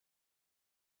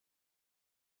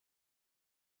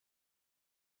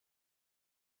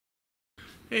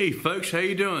Hey folks, how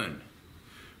you doing?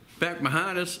 Back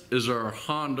behind us is our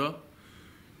Honda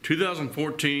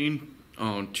 2014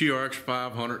 TRX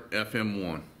 500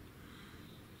 FM1.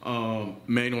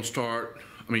 Manual start,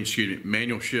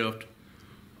 manual shift,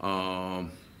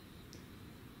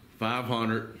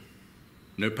 500,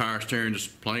 no power steering,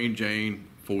 just plain Jane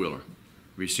four-wheeler.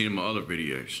 You've seen in my other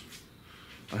videos.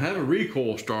 I have a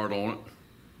recoil start on it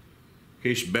in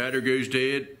case the battery goes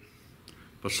dead,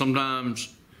 but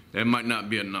sometimes that might not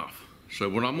be enough. So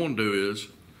what I'm gonna do is,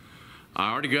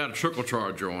 I already got a trickle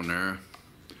charger on there.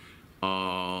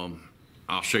 I'll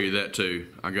show you that too.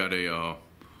 I got a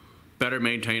battery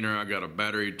maintainer, I got a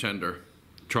battery tender,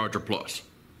 Charger Plus.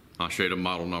 I'll show you the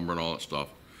model number and all that stuff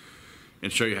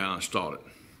and show you how I installed it.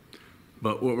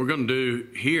 But what we're gonna do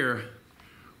here,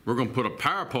 we're gonna put a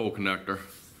power pole connector,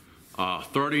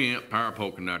 30 amp power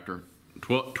pole connector,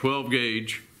 12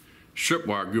 gauge strip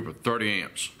wire group of 30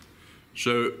 amps.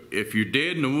 So if you're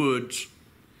dead in the woods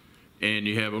and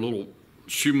you have a little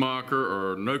Schumacher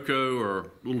or Noco or a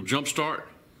little jump start,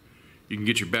 you can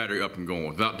get your battery up and going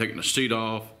without taking the seat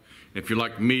off. If you're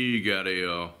like me, you got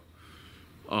a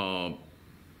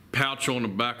pouch on the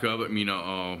back of it,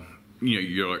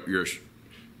 your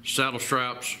saddle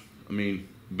straps,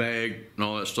 bag and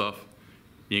all that stuff.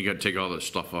 You ain't got to take all that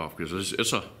stuff off because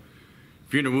if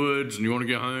you're in the woods and you want to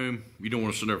get home, you don't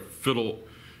want to sit there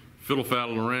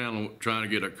fiddle-faddling around trying to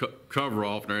get a cover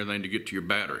off and everything to get to your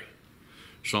battery.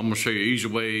 So I'm going to show you an easy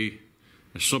way,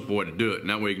 a simple way to do it.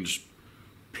 And that way you can just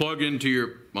plug into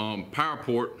your power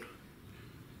port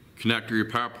connector, your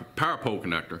power pole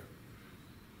connector,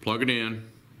 plug it in,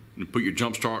 and put your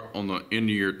jump start on the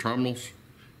end of your terminals.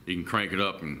 You can crank it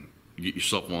up and get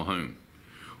yourself on home.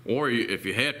 Or if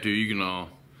you have to, you can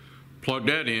plug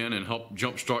that in and help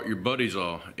jump start your buddy's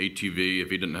ATV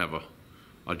if he didn't have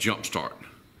a jump start.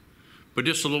 But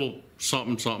just a little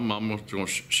something I'm going to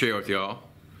share with y'all.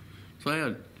 So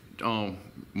yeah,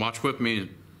 watch with me and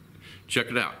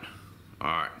check it out. All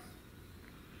right.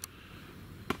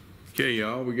 Okay,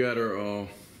 y'all, we got our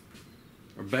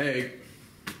bag,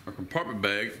 our compartment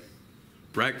bag,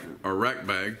 our rack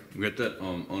bag. We got that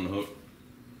on the hook.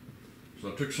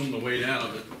 So I took some of the weight out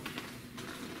of it.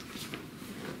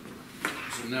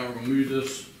 So now we're gonna move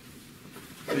this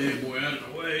bad boy out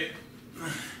of the way.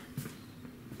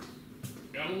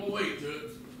 Got a little weight to it.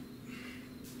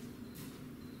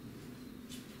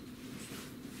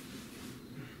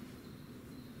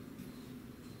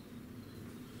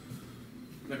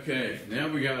 Okay, now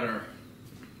we got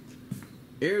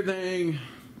everything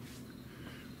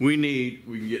we need,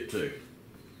 we can get to.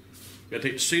 Gotta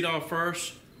take the seat off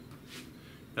first.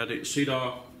 Gotta take the seat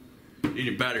off, then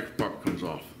your battery compartment comes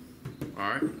off.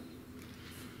 Alright?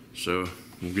 So,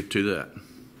 we'll get to that.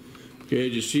 Okay,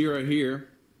 as you see right here,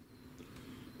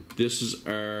 this is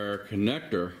our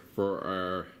connector for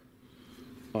our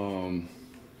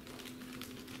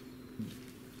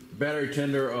battery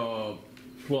tender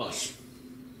plus.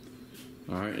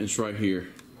 Alright, it's right here.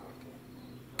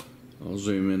 I'll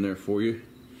zoom in there for you.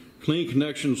 Clean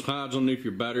connections hides underneath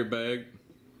your battery bag,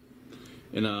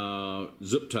 and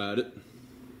zip tied it.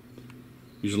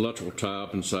 Use electrical tie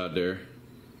up inside there,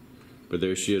 but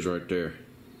there she is right there.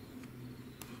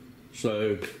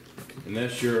 So, and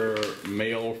that's your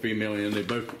male or female end. They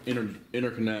both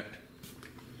interconnect,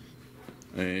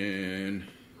 and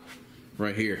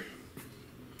right here.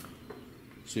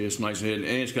 See, it's nice and hidden,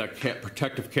 and it's got a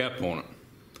protective cap on it.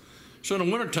 So in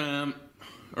the wintertime,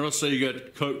 or let's say you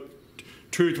got 2 or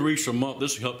 3 weeks a month,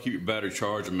 this will help keep your battery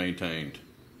charged and maintained.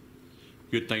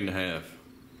 Good thing to have.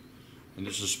 And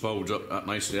this just folds up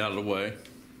nicely out of the way.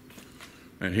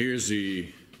 And here's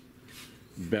the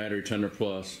battery tender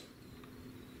plus.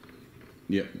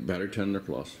 Yep, battery tender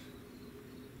plus.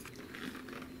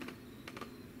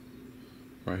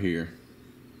 Right here.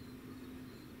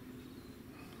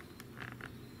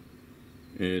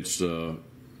 It's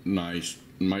nice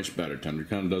battery tender.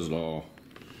 Kind of does it all.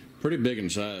 Pretty big in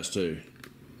size too.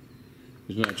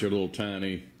 It's not your little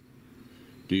tiny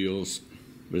deals,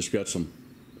 but it's got some.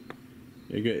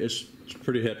 It's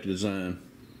pretty hefty design.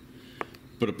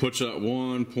 But it puts out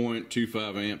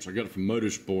 1.25 amps. I got it from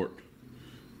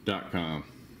motorsport.com.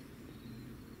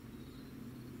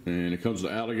 And it comes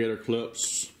with alligator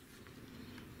clips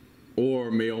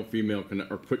or male, female connect,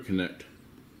 or quick connect.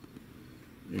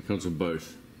 It comes with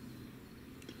both.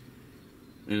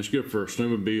 And it's good for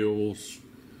snowmobiles,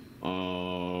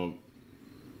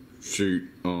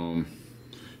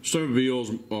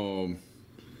 snowmobiles,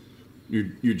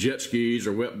 your jet skis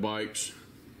or wet bikes,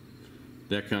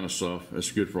 that kind of stuff. That's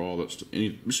good for all that stuff.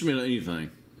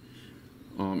 Anything,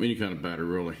 any kind of battery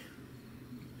really.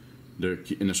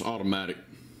 And it's automatic,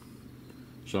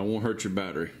 so I won't hurt your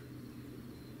battery.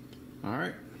 All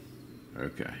right.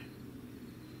 Okay.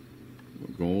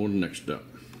 We'll go on to the next step.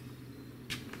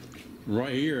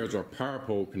 Right here is our power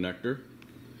pole connector.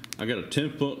 I got a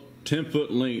 10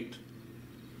 foot length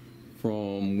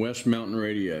from West Mountain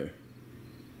Radio.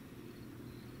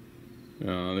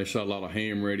 They sell a lot of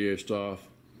ham radio stuff.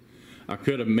 I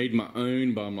could have made my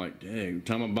own, but I'm like, dang, the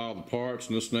time I buy all the parts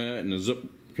and this and that and the zip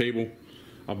cable,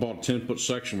 I bought a 10 foot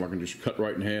section where I can just cut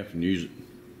right in half and use it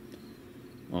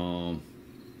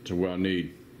to what I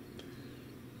need.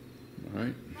 All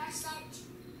right.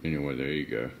 Anyway, there you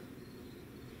go.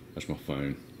 That's my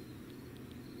phone.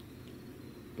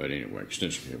 But anyway,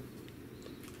 extension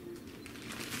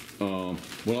cable.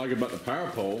 What I like about the power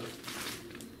pole,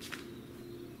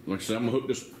 like I said, I'm gonna hook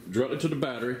this directly to the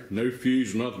battery, no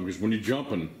fuse or nothing, because when you're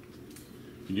jumping,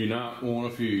 you do not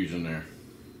want a fuse in there.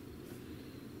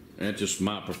 And it's just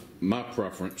my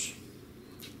preference.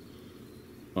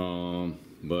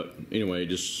 But anyway,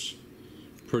 just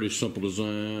pretty simple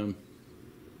design.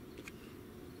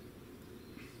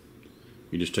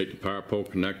 You just take the power pole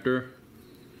connector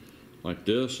like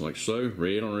this, like so,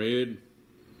 red on red,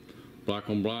 black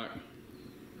on black.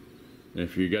 And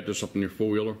if you got this up in your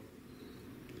four-wheeler,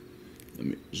 let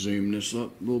me zoom this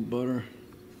up a little better.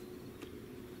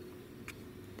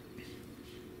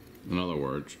 In other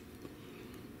words,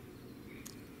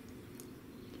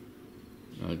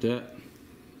 like that.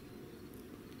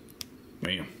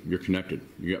 Bam, you're connected.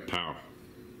 You got power.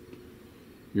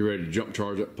 You're ready to jump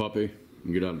charge that puppy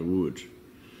and get out of the woods.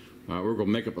 All right, we're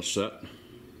gonna make up a set.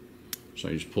 So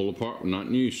you just pull apart, we're not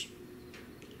in use.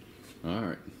 All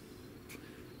right,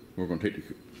 we're gonna take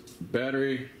the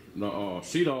battery, the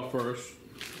seat off first.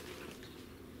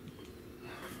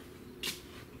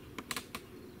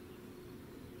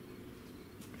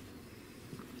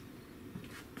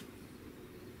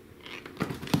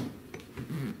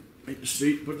 Make the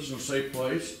seat, put this in a safe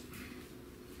place.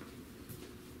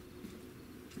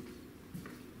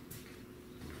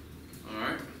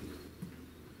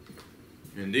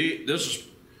 And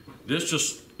this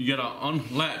just, you gotta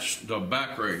unlatch the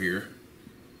back right here.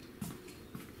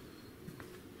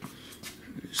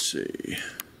 Let's see.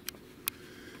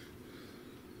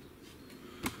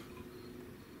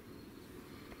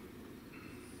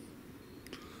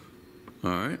 All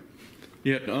right.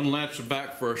 You have to unlatch the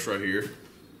back first right here.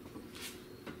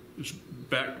 This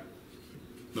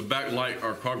the back light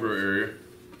or cargo area,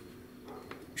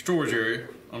 storage area.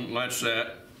 Unlatch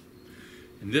that.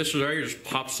 And this area just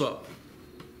pops up.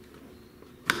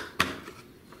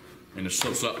 And it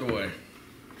slips out the way.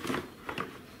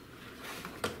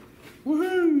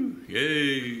 Woohoo!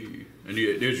 Yay! And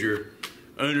there's your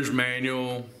owner's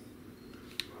manual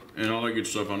and all that good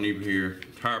stuff I need here.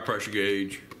 Tire pressure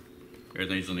gauge.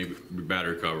 Everything's on the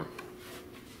battery cover.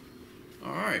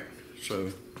 Alright,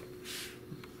 so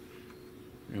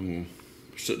and we'll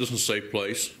set this in a safe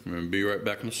place. I'm gonna be right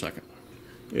back in a second.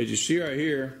 As you see right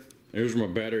here, there's my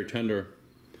battery tender,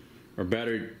 or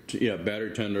battery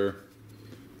tender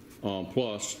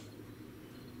plus.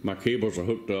 My cables are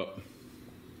hooked up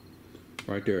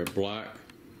right there, black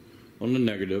on the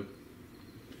negative.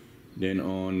 Then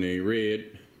on the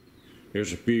red,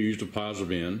 there's a fuse to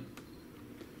positive in,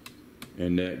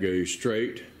 and that goes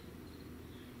straight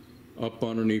up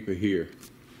underneath of here.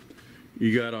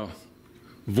 You got a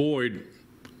void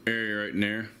area right in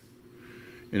there,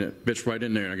 and it fits right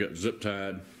in there. I got it zip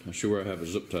tied. I'll show where I have it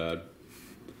zip tied.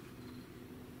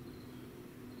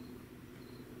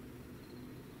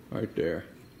 Right there.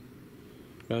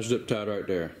 Got zip tied right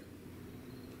there.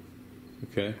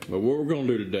 Okay, but what we're going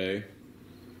to do today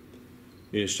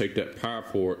is take that power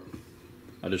port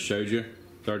I just showed you,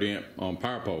 30 amp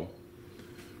power pole.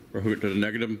 We're hooked to the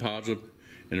negative and positive,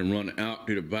 and then run out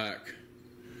to the back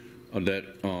of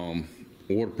that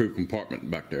waterproof compartment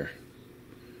back there.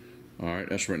 All right,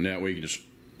 that's right. Now we can just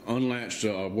unlatch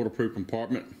the waterproof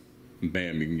compartment, and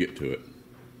bam, you can get to it.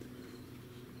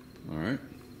 All right,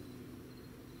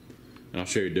 and I'll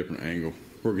show you a different angle.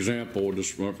 For example,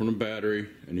 just run from the battery,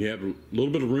 and you have a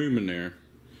little bit of room in there.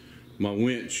 My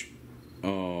winch,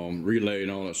 relay,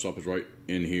 and all that stuff is right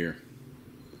in here,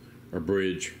 or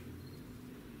bridge.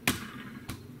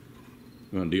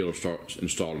 My dealer starts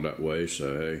installed it that way,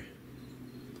 so hey,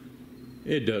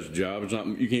 it does the job. It's not,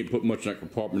 you can't put much in that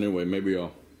compartment anyway. Maybe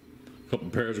a couple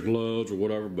pairs of gloves or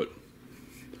whatever, but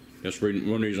that's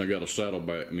one reason I got a saddle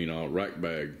bag. I mean, a rack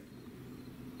bag.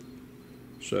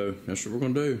 So that's what we're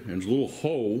gonna do. And there's a little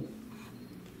hole.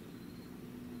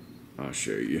 I'll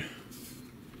show you.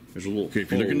 There's a little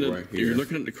hole right here. If you're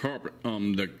looking at the carpet,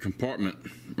 the compartment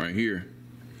right here,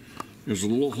 there's a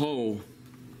little hole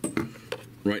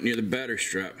right near the battery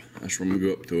strap. That's where I'm gonna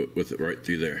go up to it with it right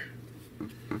through there.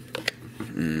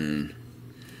 And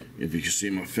if you can see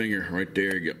my finger right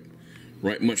there, you got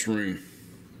right much room.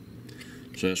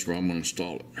 So that's where I'm gonna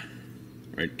install it,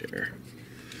 right there.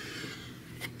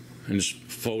 And just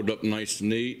fold up nice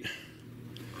and neat,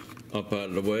 up out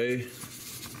of the way.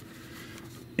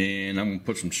 And I'm gonna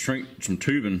put some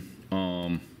tubing,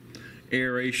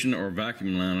 aeration or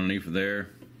vacuum line underneath of there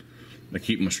to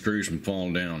keep my screws from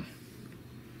falling down.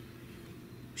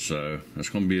 So that's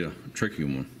gonna be a tricky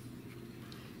one,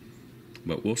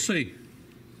 but we'll see.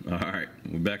 All right,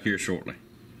 we'll be back here shortly.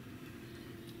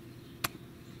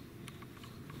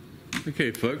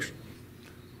 Okay, folks,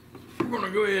 we're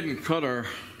gonna go ahead and cut our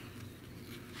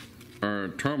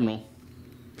terminal.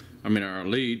 Our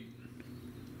lead.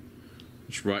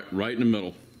 It's right in the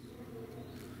middle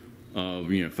of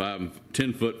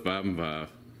 10 foot 5 and 5.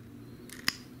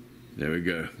 There we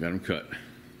go. Got them cut.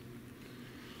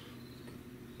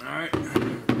 All right.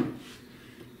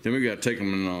 Then we got to take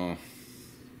them in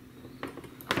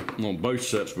on both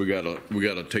sets. We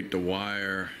gotta take the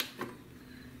wire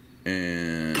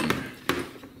and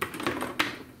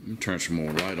let me turn some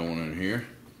more light on in here.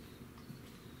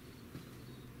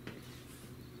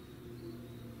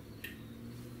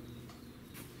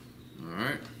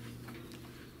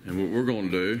 And what we're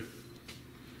going to do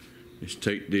is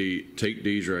take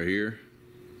these right here.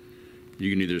 You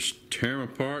can either tear them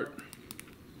apart.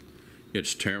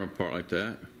 It's tear them apart like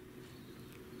that.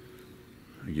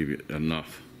 I'll give you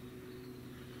enough.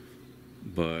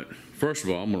 But first of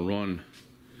all, I'm going to run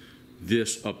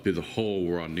this up through the hole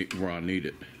where I need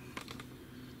it.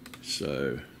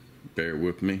 So bear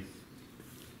with me.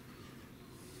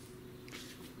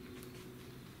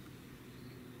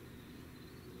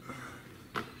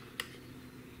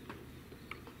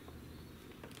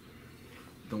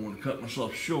 Don't want to cut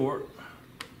myself short.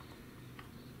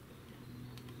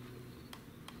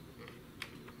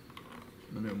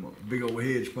 And then my big old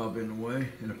head's probably in the way.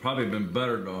 And it'd probably been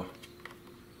better to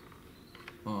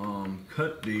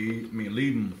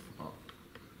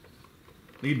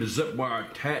leave the zip wire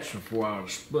attached before I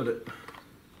split it.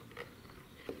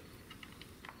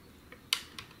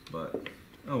 But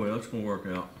oh well, it's gonna work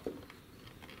out.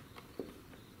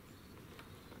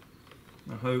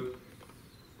 I hope.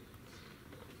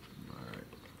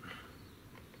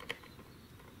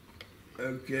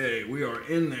 Okay, we are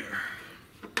in there.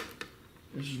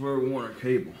 This is where we want our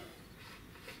cable.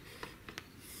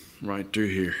 Right through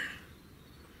here.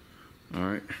 All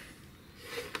right.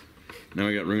 Now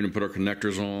we got room to put our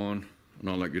connectors on and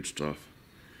all that good stuff.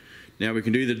 Now we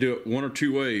can either do it one or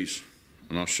two ways,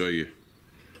 and I'll show you.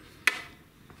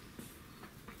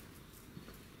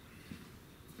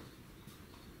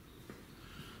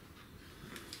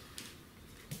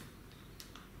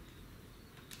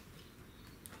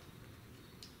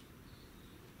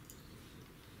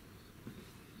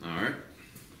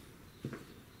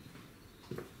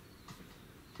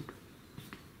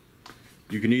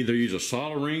 You can either use a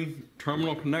solid ring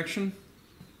terminal connection,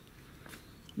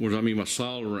 what I mean by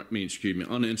solid ring,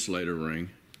 uninsulated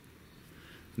ring.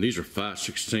 These are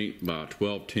 5/16 by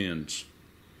 12/10s.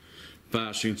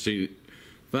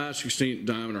 5/16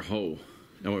 diameter hole.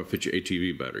 That will fit your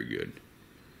ATV battery good.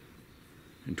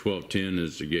 And 12/10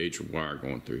 is the gauge of wire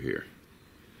going through here.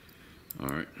 All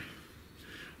right.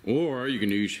 Or you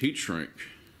can use heat shrink,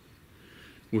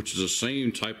 which is the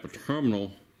same type of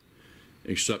terminal,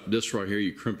 except this right here,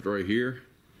 you crimp it right here.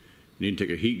 You need to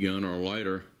take a heat gun or a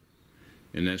lighter,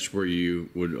 and that's where you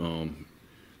would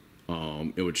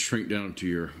it would shrink down to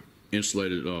your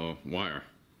insulated wire.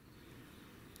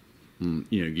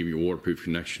 Give you a waterproof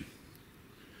connection.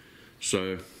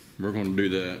 So we're going to do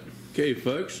that. Okay,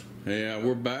 folks. Yeah,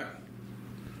 we're back.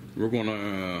 We're going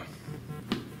to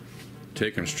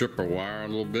take and strip our wire a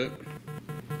little bit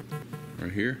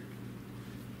right here.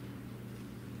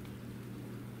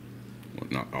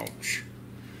 Not, ouch.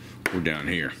 We're down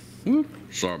here. Whoop.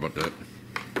 Sorry about that.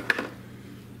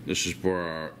 This is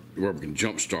where we can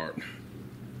jump start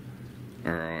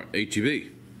our ATV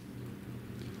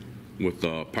with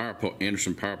the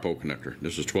Anderson power pole connector.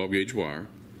 This is 12 gauge wire.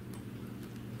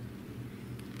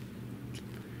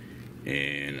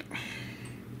 And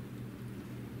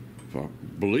if I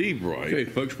believe right, okay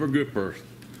folks, we're good for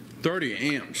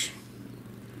 30 amps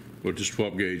with this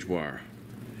 12 gauge wire.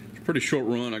 Pretty short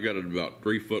run. I got it about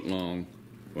 3 foot long,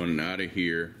 running out of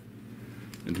here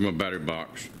into my battery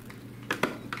box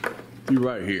through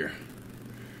right here.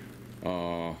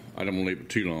 I don't want to leave it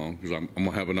too long because I'm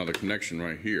gonna have another connection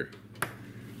right here.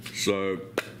 So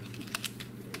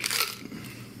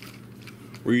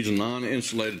we're using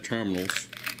non-insulated terminals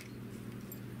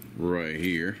right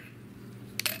here.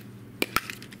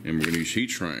 And we're going to use heat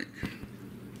shrink.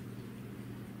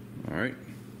 All right.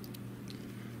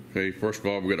 Okay, first of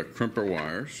all, we're going to crimp our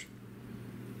wires.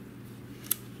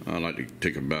 I like to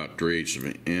take about 3/8 of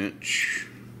an inch.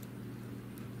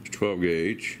 It's 12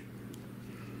 gauge.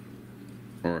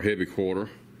 Or a heavy quarter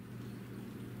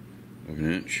of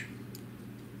an inch.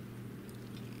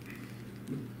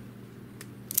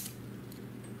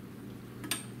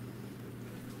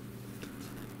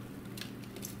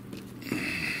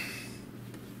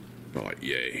 About like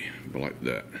yay, about like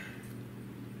that.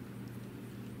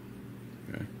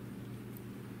 Okay.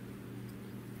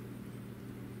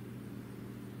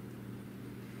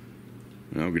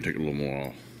 Now we're gonna take a little more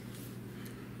off.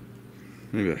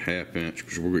 Maybe a 1/2 inch,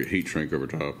 because we're going to heat shrink over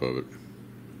top of it.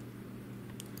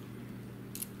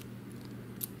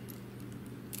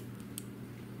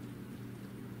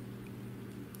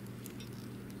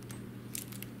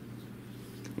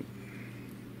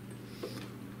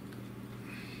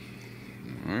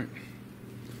 All right.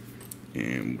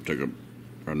 And we'll take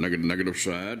our negative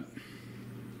side.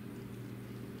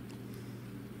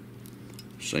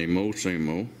 Same old, same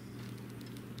old.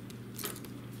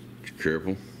 Just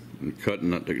careful. And cutting,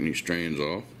 not taking any strands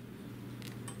off.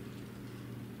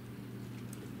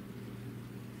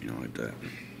 You know, like that.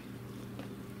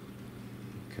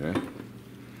 Okay.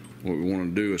 What we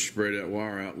want to do is spread that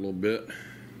wire out a little bit.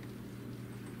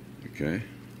 Okay.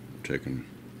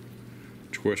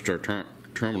 Twist our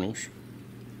terminals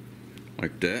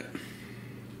like that.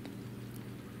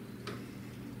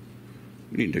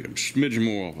 We need to take a smidge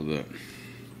more off of that.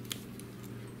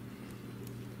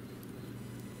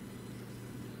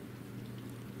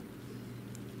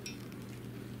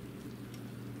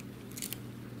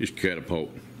 These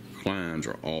catapult clines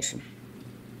are awesome.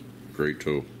 Great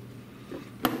tool.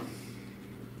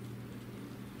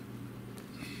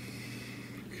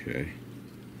 Okay.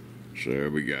 So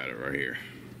we got it right here.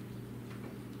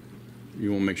 You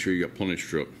want to make sure you got plenty of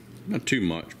strip. Not too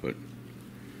much, but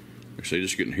like I say,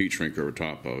 just getting heat shrink over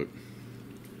top of it.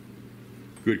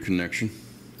 Good connection.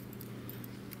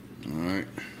 All right.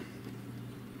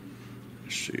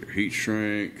 Let's see your heat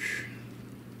shrink.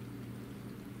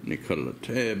 And they cut it a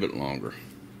tad bit longer.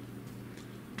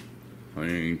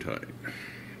 Hang tight.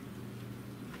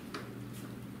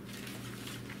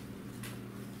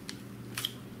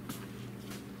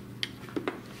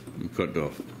 And cut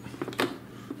off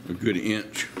a good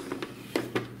inch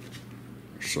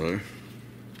or so.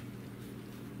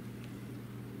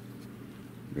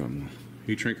 Got my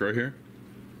heat shrink right here.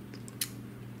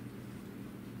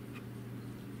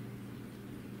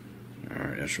 All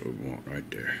right, that's what we want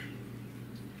right there.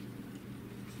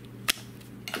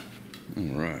 All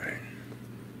right,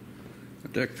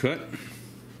 got that cut.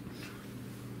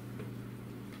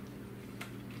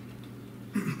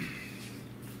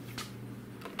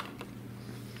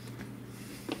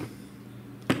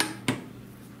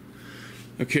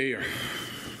 Okay, our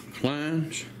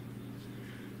clines,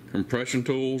 compression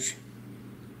tools.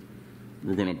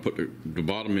 We're going to put the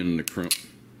bottom in the crimp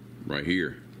right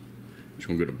here. It's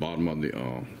going to get the bottom of the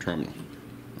terminal.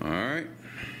 All right,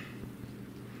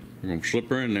 we're going to slip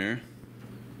her in there.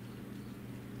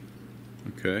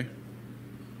 Okay,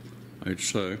 like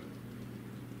so,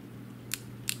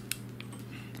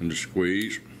 and just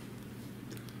squeeze.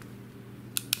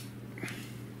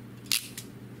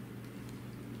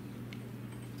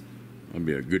 That'd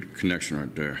be a good connection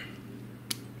right there.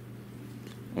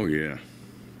 Oh yeah.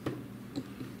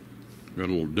 Got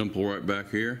a little dimple right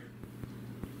back here.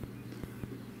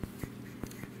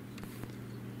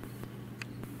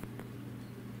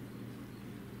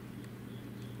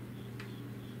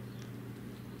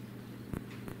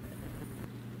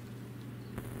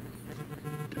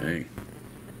 Dang.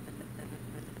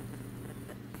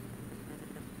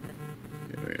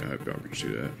 Yeah, I hope y'all can see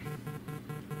that.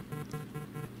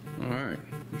 All right,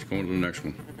 let's go on to the next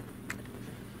one.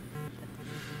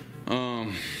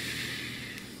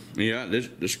 Yeah, this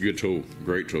is a good tool,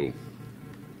 great tool.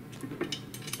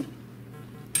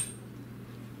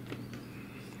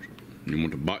 You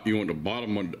want the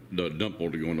bottom of the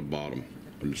dimple to go on the bottom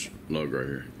of this lug right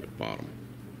here, the bottom.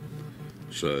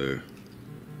 So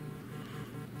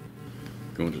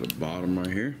going to the bottom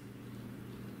right here.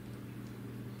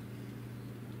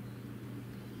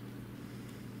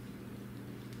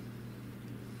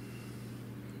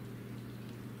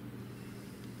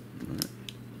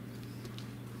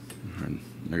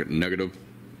 Negative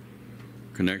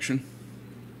connection.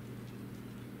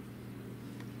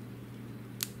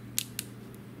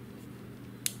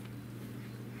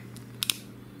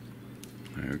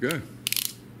 There we go.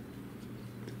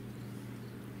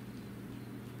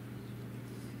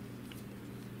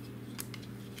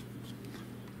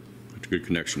 good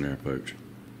connection there, folks.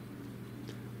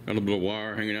 Got a little bit of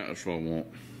wire hanging out, that's what I want.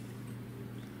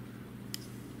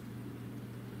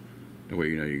 That way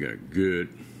you know you got a good,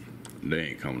 they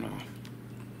ain't coming off.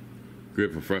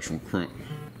 Good professional crimp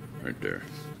right there.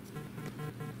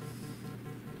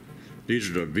 These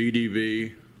are the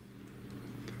VDV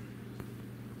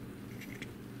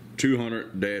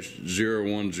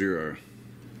 200-010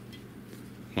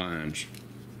 lines.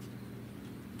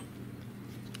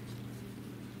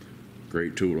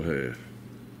 Great tool to have.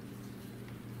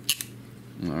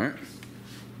 Alright.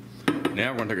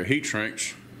 Now we're going to take our heat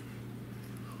shrinks.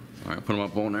 Alright, put them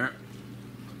up on there.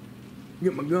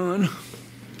 Get my gun.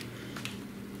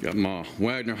 Got my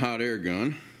Wagner hot air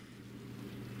gun.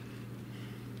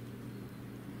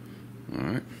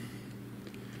 Alright.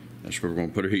 That's where we're going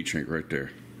to put a heat shrink right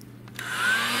there.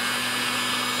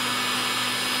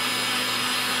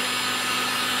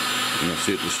 And I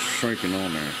see it just shrinking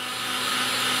on there.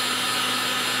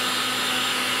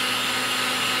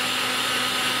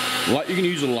 You can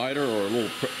use a lighter or a little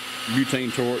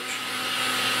butane torch.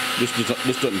 This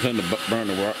doesn't tend to burn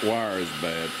the wire as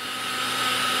bad.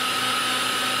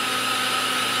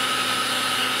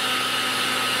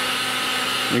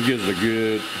 It gives it a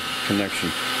good connection.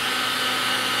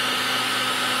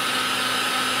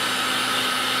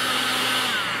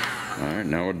 Alright,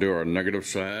 now we'll do our negative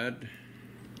side.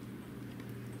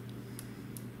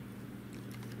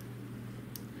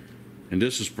 And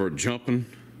this is for jumping.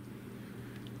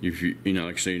 If you know,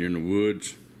 like saying you're in the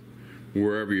woods,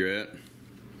 wherever you're at,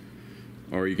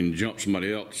 or you can jump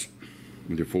somebody else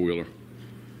with your four-wheeler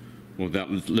without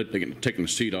taking the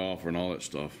seat off and all that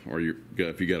stuff. Or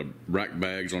if you got rack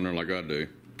bags on there like I do.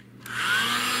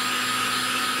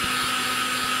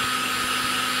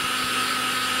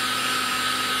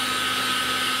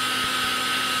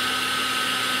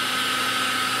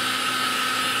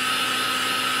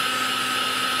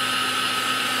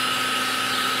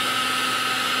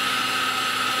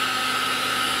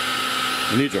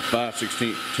 And these are 5,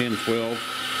 16, 10, 12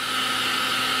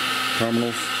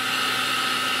 terminals.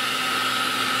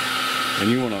 And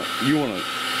you wanna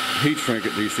heat shrink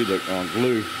it till you see the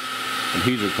glue and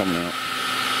heater coming out.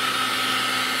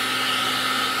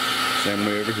 Same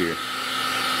way over here.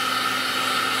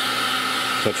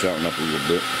 Touch that one up a little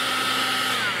bit.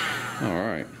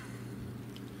 Alright.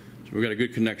 So we got a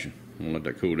good connection. I'm gonna let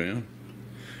that cool down.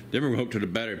 Then we're gonna hook to the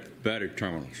battery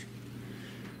terminals.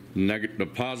 The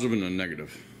positive and the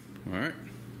negative. Alright.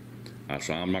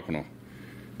 So I'm not gonna,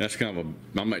 that's kind of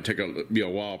I might be a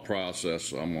while process,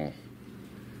 so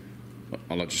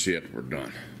I'll let you see after we're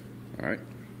done. Alright.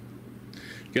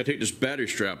 You gotta take this battery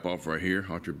strap off right here,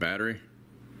 off your battery,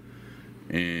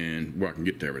 and where I can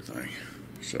get to everything.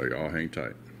 So y'all hang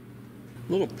tight.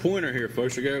 Little pointer here,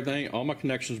 folks. I got everything, all my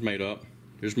connections made up.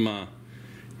 Here's my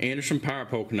Anderson power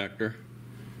pole connector,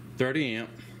 30 amp.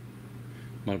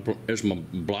 Here's my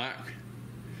black,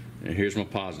 and here's my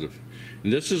positive.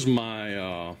 And this is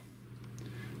my,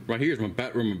 right here is where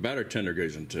my battery tender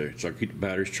goes into. So I keep the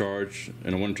batteries charged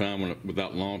in one time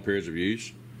without long periods of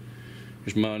use.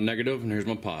 Here's my negative, and here's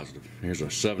my positive. Here's a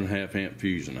 7.5 amp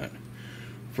fuse in that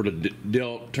for the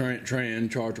DelTran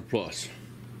Charger Plus.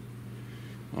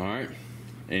 All right,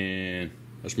 and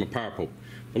that's my power pole.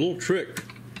 A little trick: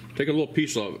 take a little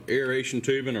piece of aeration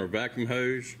tubing or vacuum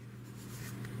hose,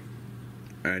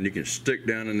 and you can stick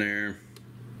down in there.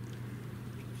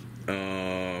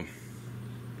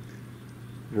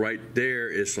 Right there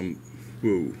is some,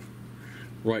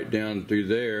 right down through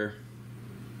there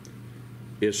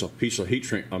is a piece of heat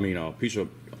shrink, a piece of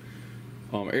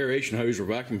aeration hose or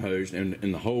vacuum hose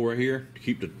in the hole right here to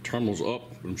keep the terminals up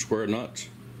with them square nuts.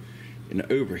 And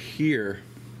over here,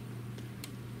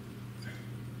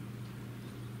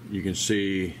 you can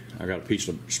see I got a piece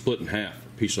of split in half,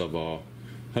 piece of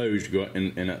hose to go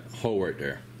in that hole right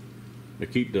there to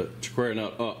keep the square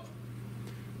nut up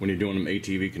when you're doing them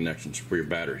ATV connections for your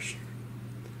batteries.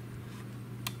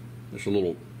 Just a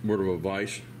little word of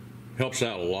advice. Helps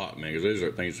out a lot, man, because those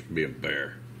are things that can be a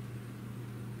bear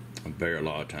a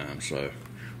lot of times. So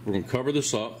we're going to cover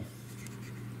this up,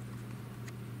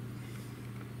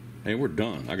 and we're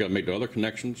done. I got to make the other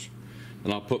connections,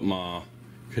 and I'll put my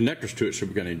connectors to it so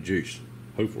we got any juice,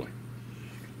 hopefully.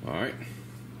 All right.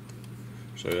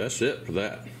 So that's it for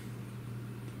that.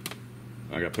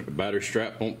 I got to put the battery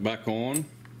strap back on.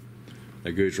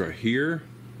 That goes right here,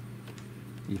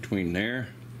 in between there.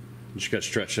 You just got to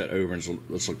stretch that over, and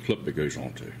it's a clip that goes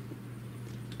onto.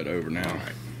 That over now. All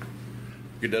right.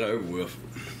 Get that over with.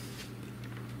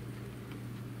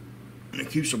 And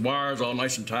it keeps the wires all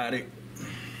nice and tidy.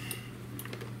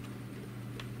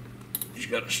 You just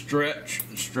got to stretch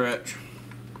and stretch.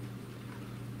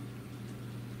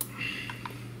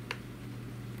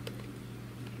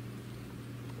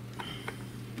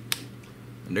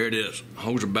 And there it is,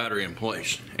 holds the battery in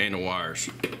place and the wires.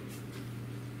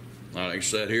 Like I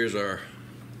said, here's our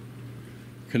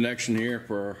connection here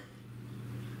for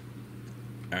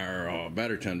our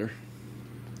battery tender.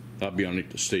 That'll be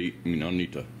underneath the seat,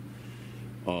 underneath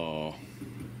the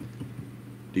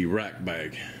rack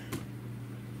bag.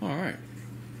 All right.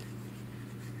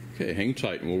 Okay, hang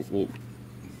tight, and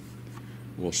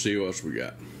we'll see what else we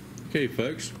got. Okay,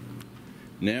 folks.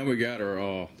 Now we got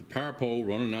our the power pole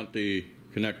running out the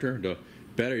connector, the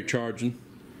battery charging,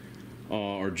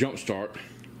 or jump start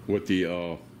with the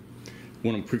one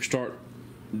of them quick start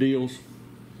deals,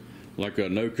 like a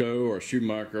Noco or a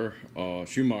Schumacher. You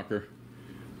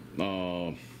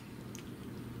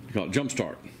call it jump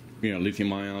start.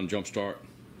 Lithium ion jump start.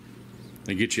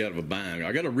 They get you out of a bind.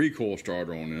 I got a recoil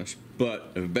starter on this,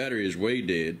 but if the battery is way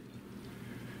dead,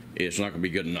 it's not going to be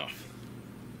good enough.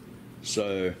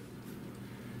 So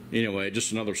anyway,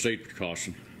 just another safety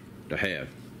precaution to have.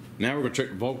 Now we're going to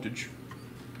check the voltage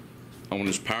on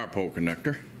this power pole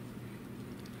connector.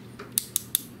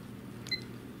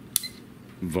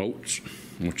 Volts.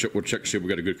 We'll check to see if we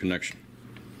got a good connection.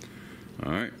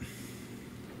 All right.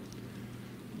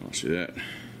 I'll see that.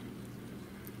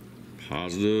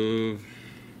 Positive.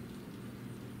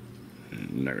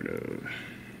 And negative.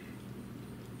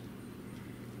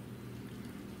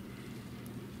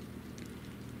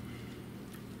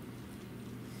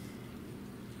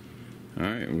 All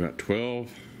right, we got 12.60,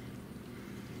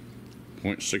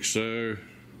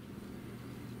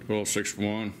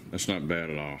 12.61. That's not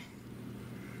bad at all.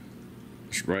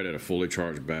 It's right at a fully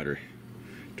charged battery.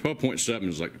 12.7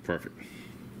 is like the perfect.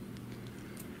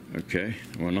 Okay,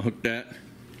 I'm gonna hook that.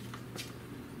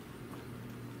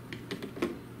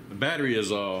 The battery is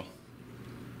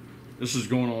this is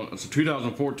going on. It's a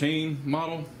 2014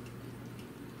 model.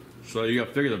 So you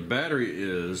gotta figure the battery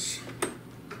is.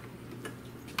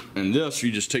 And this,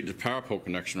 you just take the power pole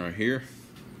connection right here.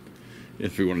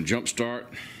 If we want to jump start,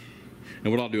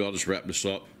 and what I'll do, I'll just wrap this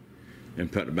up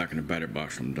and put it back in the battery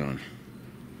box when I'm done.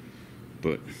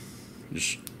 But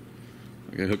just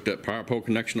hook that power pole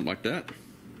connection up like that.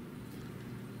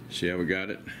 See how we got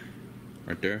it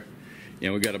right there?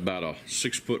 And we got about a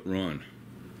 6-foot run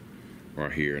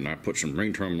right here, and I put some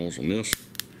ring terminals on this.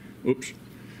 Oops,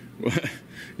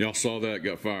 y'all saw that,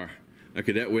 got fire.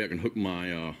 Okay, that way I can hook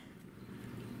my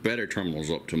battery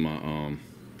terminals up to my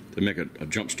to make a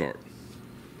jump start.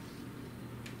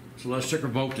 So let's check our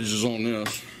voltages on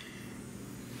this.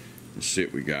 Let's see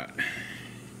what we got.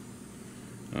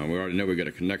 We already know we got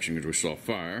a connection because we saw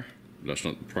fire. That's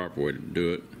not the proper way to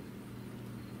do it.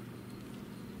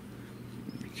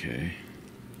 Okay.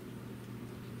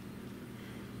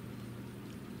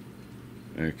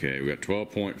 Okay, we got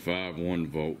 12.51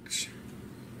 volts.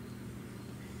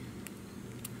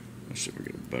 Let's see if we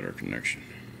get a better connection.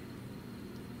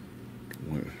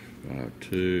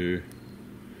 1.52.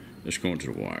 Let's go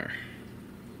into the wire.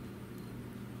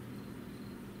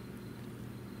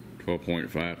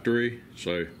 12.53.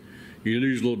 So you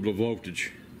lose a little bit of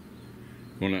voltage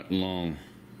on that long.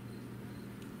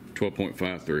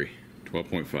 12.53,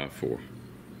 12.54.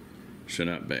 So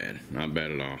not bad, not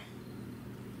bad at all.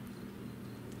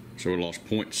 So we lost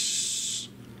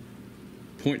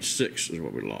 0.6 is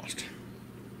what we lost.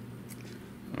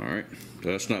 All right,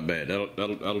 so that's not bad.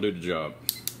 That'll do the job.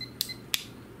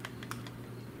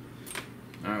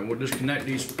 All right, we'll disconnect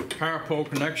these power pole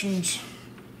connections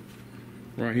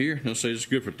right here. Let's say it's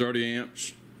good for 30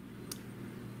 amps.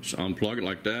 So unplug it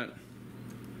like that.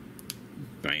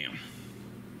 Bam.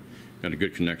 Got a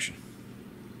good connection.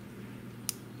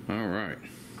 All right.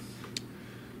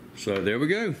 So there we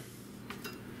go.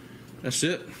 That's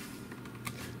it.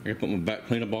 I gotta put my back,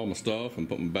 clean up all my stuff and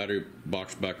put my battery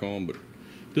box back on, but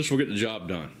this will get the job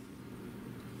done.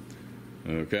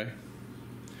 Okay.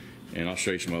 And I'll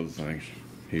show you some other things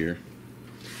here.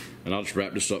 And I'll just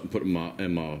wrap this up and put it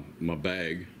in my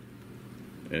bag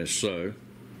as so.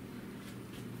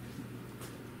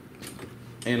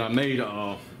 And I made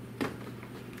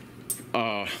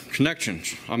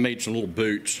connections. I made some little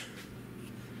boots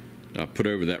I put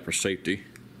over that for safety,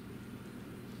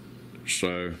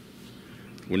 so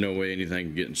with no way anything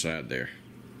can get inside there.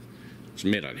 It's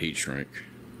made out of heat shrink.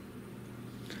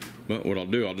 But what I'll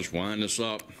do, I'll just wind this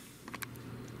up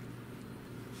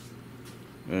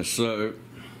as so.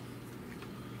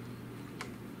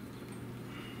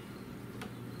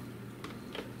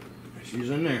 She's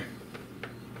in there.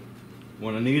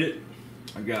 When I need it,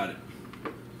 I got it.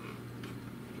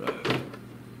 So,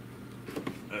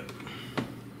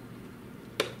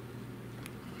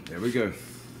 there we go.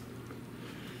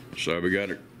 So we got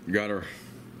her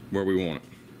where we want it.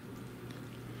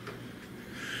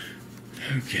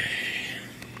 Okay.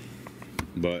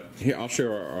 But here, I'll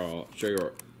show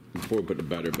you before we put the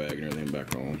battery bag and everything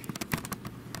back on.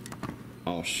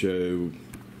 I'll show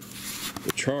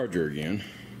the charger again.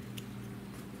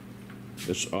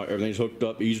 This everything's hooked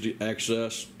up, easy to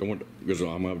access. Because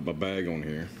I'm gonna have my bag on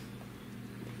here.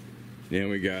 Then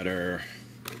we got our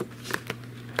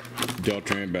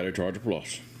DelTran Battery Charger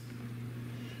Plus.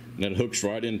 And that hooks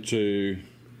right into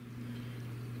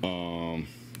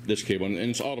this cable, and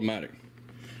it's automatic.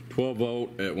 12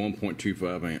 volt at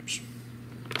 1.25 amps.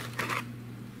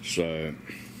 So,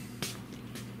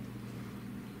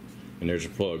 and there's a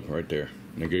plug right there.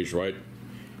 And it goes right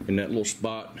in that little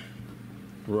spot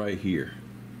right here.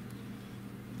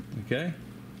 Okay?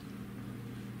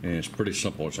 And it's pretty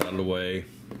simple. It's out of the way.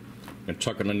 And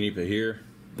tuck it underneath it here.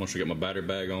 Once I get my battery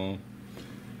bag on,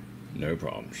 no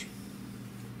problems.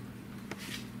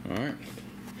 Alright.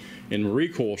 And the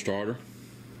recoil starter,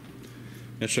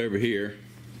 that's over here.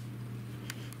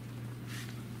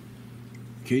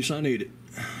 In case I need it.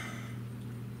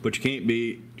 But you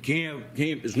can't,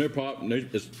 there's no problem,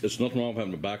 it's nothing wrong with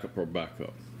having a backup or a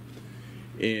backup.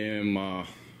 And my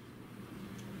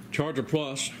Charger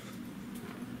Plus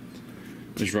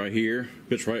is right here,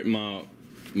 fits right in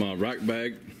my rack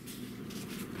bag.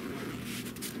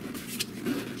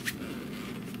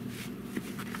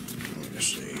 Let's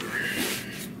see here.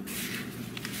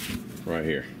 Right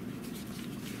here.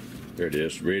 There it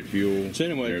is, red fuel. So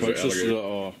anyway, folks, this is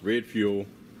a red fuel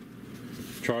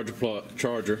charger,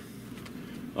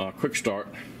 quick start.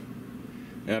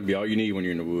 That'll be all you need when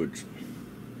you're in the woods.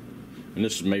 And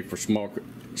this is made for small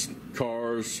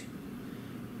cars,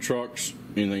 trucks,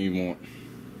 anything you want.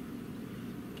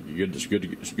 It's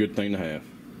a good thing to have.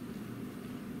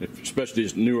 Especially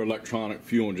these newer electronic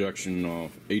fuel injection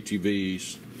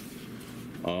ATVs.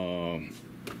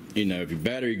 You know, if your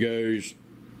battery goes,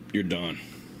 you're done.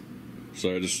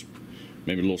 So just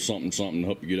maybe a little something to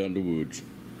help you get out of the woods.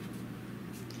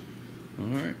 All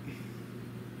right,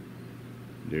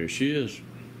 there she is.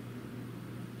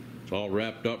 It's all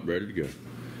wrapped up, ready to go.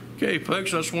 Okay,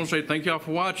 folks, I just want to say thank y'all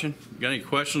for watching. Got any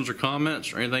questions or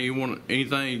comments or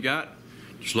anything you got,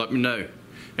 just let me know.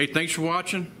 Hey, thanks for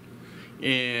watching,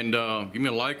 and give me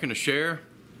a like and a share,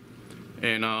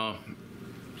 and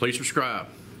please subscribe.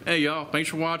 Hey, y'all, thanks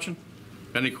for watching.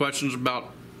 Got any questions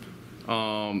about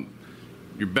your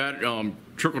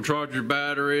trickle charge your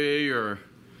battery, or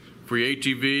for your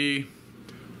ATV,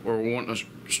 or want to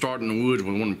start in the woods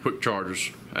with one of the quick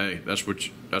chargers? Hey, that's a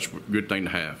good thing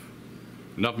to have.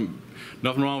 Nothing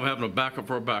wrong with having a backup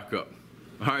for a backup.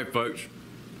 All right, folks.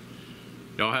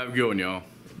 Y'all have a good one, y'all.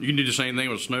 You can do the same thing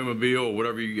with a snowmobile or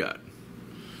whatever you got.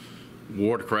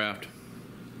 Watercraft.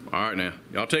 All right, now.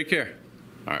 Y'all take care.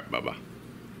 All right, bye-bye.